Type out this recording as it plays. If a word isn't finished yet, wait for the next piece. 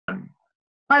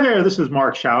Hi there, this is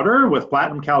Marc Schauder with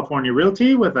Platinum California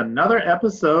Realty with another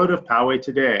episode of Poway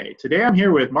Today. Today I'm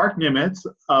here with Marc Nimetz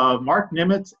of Marc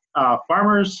Nimetz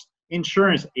Farmers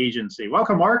Insurance Agency.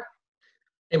 Welcome, Marc.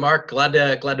 Hey, Mark. Glad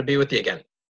to be with you again.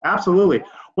 Absolutely.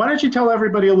 Why don't you tell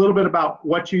everybody a little bit about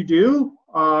what you do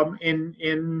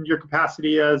in your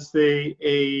capacity as an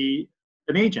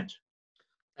agent?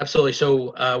 Absolutely.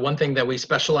 So one thing that we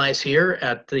specialize here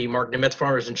at the Marc Nimetz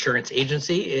Farmers Insurance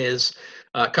Agency is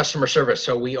customer service.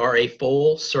 So we are a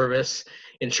full service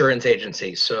insurance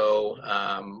agency. So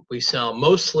we sell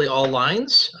mostly all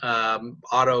lines,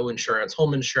 auto insurance,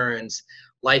 home insurance,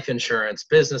 life insurance,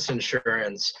 business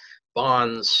insurance,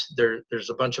 bonds. There's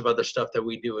a bunch of other stuff that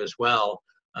we do as well.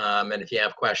 And if you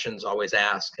have questions, always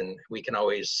ask, and we can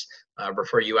always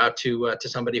refer you out to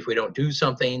somebody if we don't do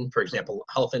something. For example,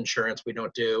 health insurance we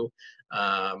don't do,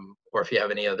 or if you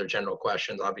have any other general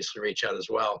questions, obviously reach out as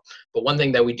well. But one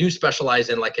thing that we do specialize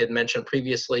in, like I had mentioned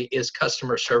previously, is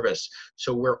customer service.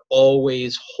 So we're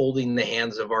always holding the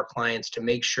hands of our clients to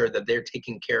make sure that they're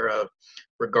taken care of,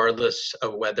 regardless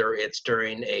of whether it's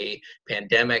during a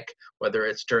pandemic, whether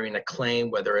it's during a claim,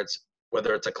 whether it's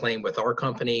a claim with our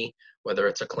company, whether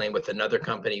it's a claim with another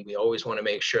company. We always want to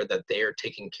make sure that they are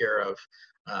taken care of.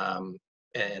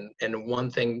 And one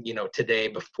thing, today,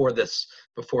 before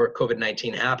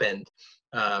COVID-19 happened,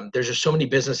 there's just so many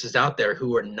businesses out there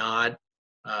who are not,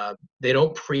 they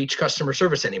don't preach customer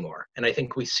service anymore. And I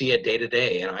think we see it day to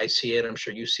day, and I see it, I'm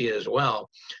sure you see it as well.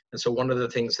 And so one of the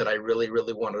things that I really,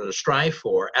 really wanted to strive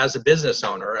for as a business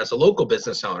owner, as a local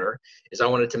business owner, is I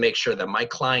wanted to make sure that my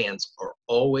clients are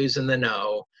always in the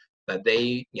know, that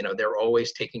they're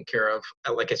always taken care of.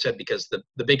 Like I said, because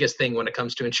the biggest thing when it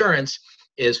comes to insurance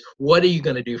is, what are you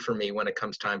going to do for me when it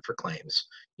comes time for claims?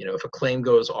 If a claim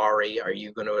goes awry, are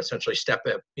you going to essentially step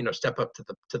up to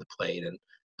the plate?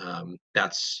 And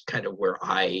that's kind of where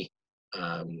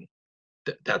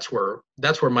that's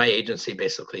where my agency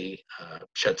basically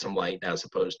shed some light, as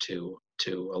opposed to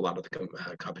a lot of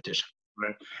the competition.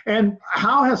 Right. And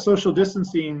how has social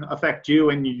distancing affect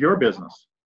you and your business?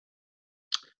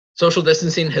 Social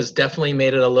distancing has definitely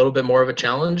made it a little bit more of a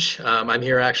challenge. I'm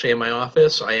here actually in my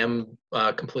office. I am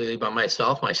completely by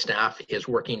myself. My staff is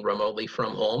working remotely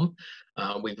from home.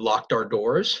 We've locked our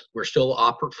doors. We're still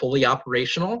fully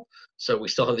operational, so we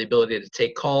still have the ability to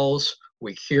take calls.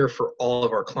 We're here for all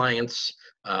of our clients,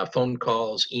 phone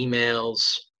calls, emails,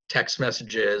 text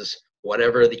messages,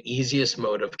 whatever the easiest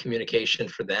mode of communication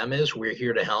for them is, we're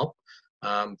here to help.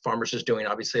 Farmers is doing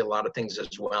obviously a lot of things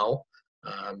as well.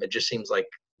 It just seems like,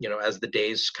 as the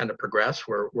days kind of progress,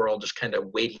 we're all just kind of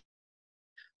waiting,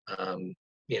 kind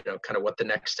of what the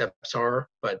next steps are.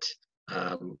 But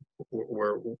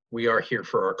we are here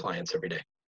for our clients every day.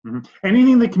 Mm-hmm.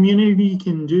 Anything the community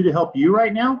can do to help you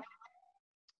right now?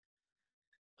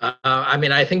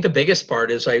 I think the biggest part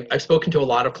is I've spoken to a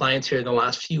lot of clients here in the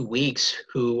last few weeks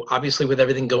who, obviously with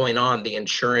everything going on, the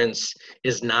insurance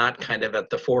is not kind of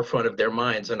at the forefront of their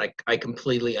minds, and I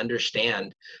completely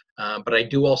understand. But I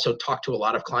do also talk to a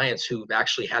lot of clients who've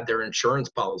actually had their insurance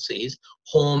policies,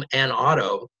 home and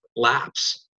auto,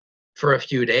 lapse for a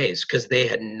few days because they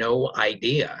had no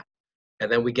idea.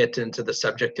 And then we get into the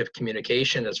subject of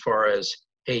communication as far as,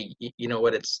 hey, you know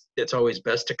what, it's always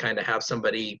best to kind of have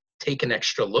somebody take an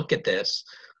extra look at this,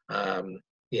 and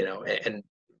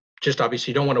just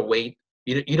obviously you don't want to wait.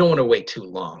 You don't want to wait too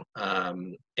long,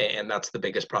 and that's the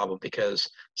biggest problem, because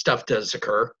stuff does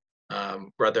occur.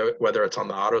 Whether it's on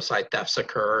the auto side, thefts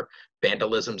occur,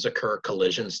 vandalisms occur,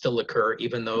 collisions still occur,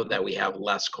 even though that we have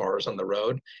less cars on the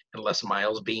road and less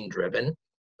miles being driven.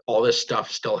 All this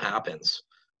stuff still happens.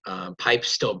 Pipes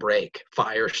still break,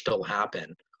 fires still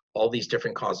happen. All these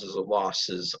different causes of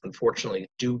losses, unfortunately,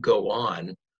 do go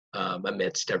on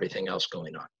amidst everything else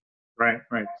going on. Right,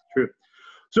 true.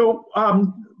 So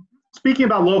speaking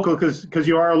about local, because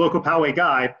you are a local Poway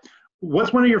guy,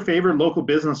 what's one of your favorite local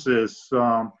businesses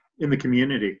in the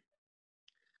community?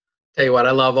 Tell you what,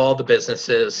 I love all the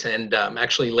businesses, and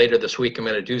actually later this week I'm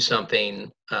going to do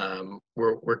something.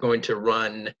 We're going to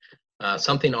run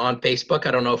something on Facebook.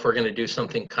 I don't know if we're going to do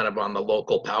something kind of on the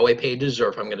local Poway pages, or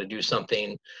if I'm going to do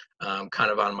something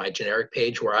kind of on my generic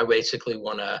page, where I basically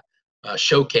want to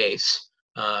showcase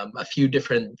a few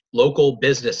different local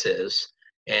businesses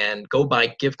and go buy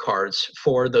gift cards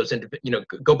for those,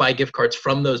 go buy gift cards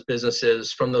from those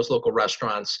businesses, from those local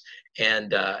restaurants,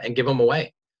 and give them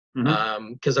away.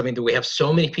 Because we have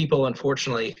so many people,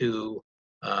 unfortunately, who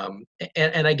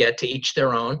and I get, to each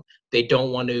their own. They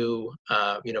don't want to,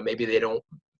 maybe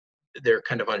they're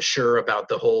kind of unsure about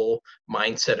the whole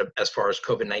mindset of, as far as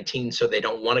COVID-19, so they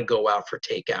don't want to go out for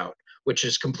takeout, which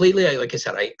is completely, like I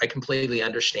said, I completely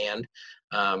understand.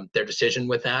 their decision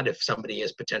with that. If somebody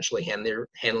is potentially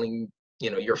handling,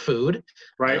 your food,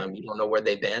 Right. you don't know where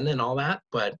they've been and all that.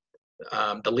 But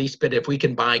the least bit, if we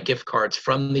can buy gift cards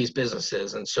from these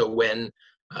businesses, and so when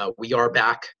we are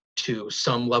back to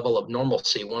some level of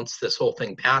normalcy, once this whole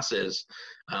thing passes,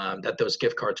 that those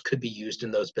gift cards could be used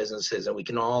in those businesses, and we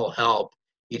can all help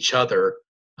each other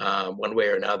one way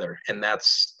or another. And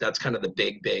that's kind of the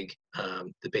big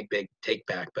take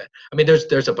back. But I mean,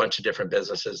 there's a bunch of different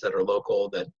businesses that are local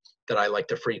that I like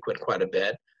to frequent quite a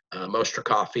bit. Mostra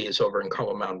Coffee is over in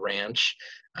Carmel Mountain Ranch.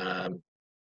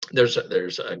 There's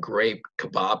a great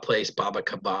kebab place, Baba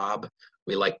Kebab.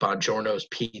 We like Bongiorno's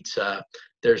Pizza.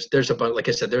 There's a bunch, like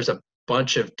I said, there's a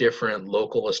bunch of different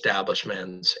local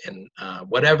establishments, and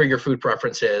whatever your food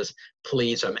preference is,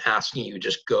 please, I'm asking you,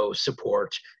 just go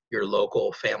support your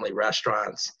local family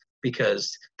restaurants,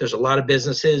 because there's a lot of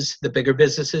businesses, the bigger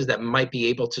businesses, that might be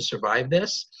able to survive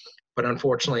this. But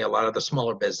unfortunately, a lot of the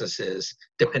smaller businesses,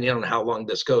 depending on how long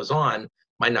this goes on,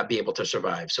 might not be able to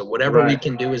survive. So whatever we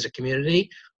can do as a community,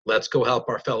 let's go help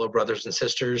our fellow brothers and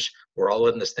sisters. We're all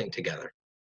in this thing together.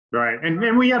 Right.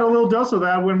 And we had a little dose of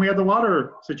that when we had the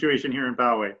water situation here in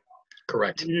Poway.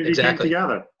 Correct. Community exactly. Came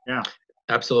together. Yeah.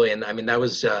 Absolutely. And I mean, that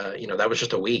was, that was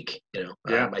just a week,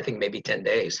 Yeah. I think maybe 10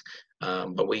 days.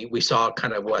 But we saw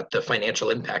kind of what the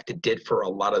financial impact it did for a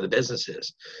lot of the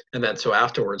businesses. And then so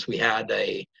afterwards we had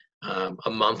a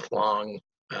month-long,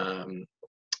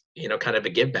 kind of a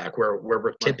give back where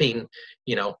we're tipping,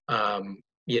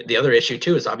 the other issue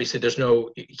too is obviously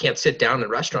you can't sit down in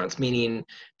restaurants, meaning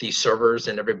the servers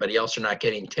and everybody else are not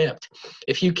getting tipped.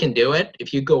 If you can do it,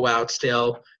 if you go out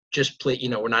still, just please,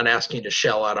 we're not asking you to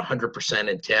shell out 100%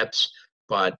 in tips,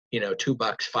 but $2,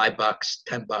 $5,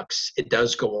 $10, it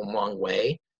does go a long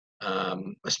way.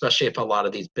 Especially if a lot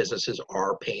of these businesses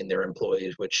are paying their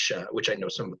employees, which I know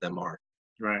some of them are.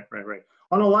 Right.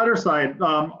 On the lighter side,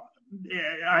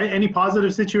 any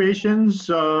positive situations?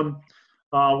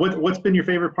 What's been your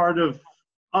favorite part of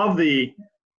the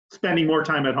spending more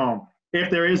time at home, if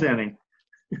there is any?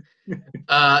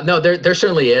 No, there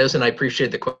certainly is, and I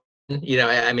appreciate the question.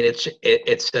 I mean,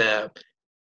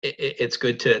 it's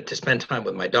good to spend time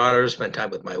with my daughter, spend time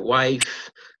with my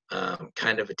wife,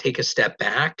 kind of take a step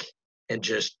back and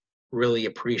just really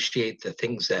appreciate the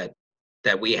things that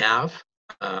we have.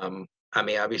 I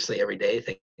mean, obviously every day,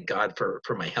 thank God for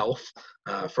my health,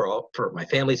 for my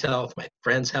family's health, my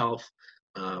friends' health.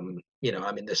 I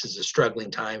mean, this is a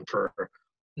struggling time for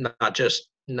not just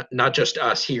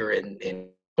us here in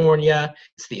California.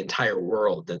 It's the entire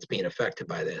world that's being affected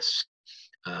by this.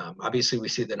 Obviously, we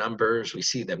see the numbers, we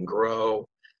see them grow.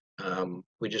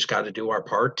 We just got to do our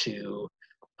part to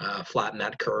flatten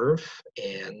that curve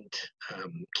and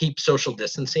keep social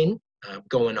distancing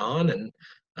going on. And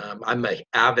I'm an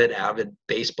avid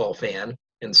baseball fan,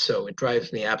 and so it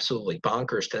drives me absolutely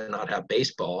bonkers to not have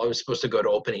baseball. I was supposed to go to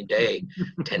opening day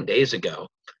 10 days ago,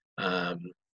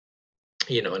 and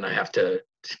I have to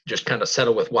just kind of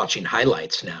settle with watching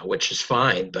highlights now, which is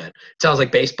fine. But it sounds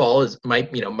like baseball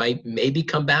might maybe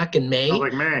come back in May.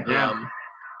 Like May, yeah.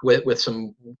 With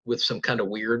some kind of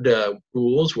weird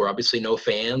rules where obviously no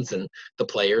fans and the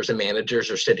players and managers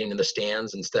are sitting in the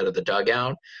stands instead of the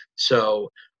dugout.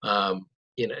 So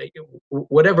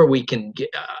whatever we can get,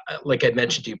 like I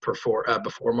mentioned to you before,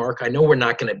 Mark, I know we're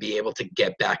not going to be able to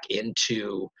get back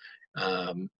into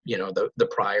the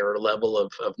prior level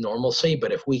of normalcy,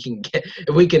 but if we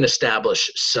can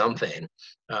establish something,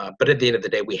 but at the end of the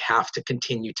day, we have to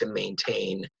continue to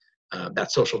maintain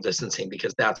that social distancing,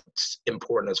 because that's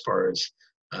important as far as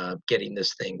getting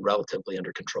this thing relatively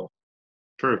under control.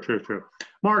 True.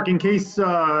 Mark, in case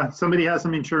somebody has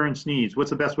some insurance needs,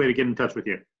 what's the best way to get in touch with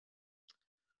you?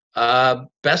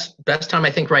 Best time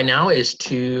I think right now is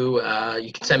to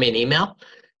you can send me an email,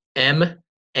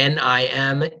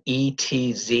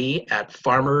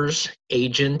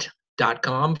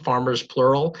 nimetz@farmersagent.com, farmers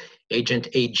plural, agent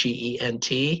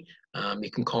AGENT.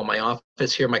 You can call my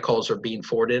office here. My calls are being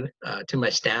forwarded to my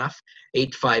staff,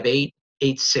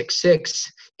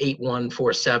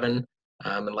 858-866-8147.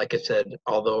 And like I said,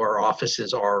 although our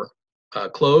offices are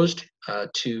closed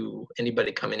to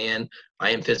anybody coming in,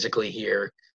 I am physically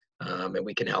here, and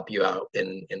we can help you out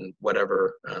in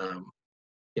whatever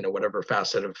whatever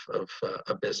facet of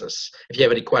business. If you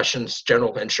have any questions,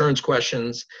 general insurance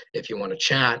questions, if you want to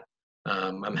chat,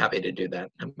 I'm happy to do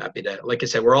that. I'm happy to, like I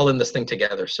said, we're all in this thing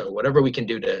together. So whatever we can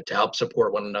do to help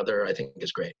support one another, I think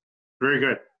is great. Very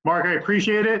good. Mark, I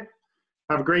appreciate it.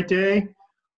 Have a great day.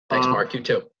 Thanks, Mark. You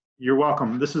too. You're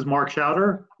welcome. This is Marc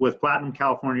Schauder with Platinum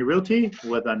California Realty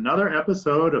with another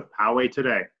episode of Poway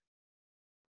Today.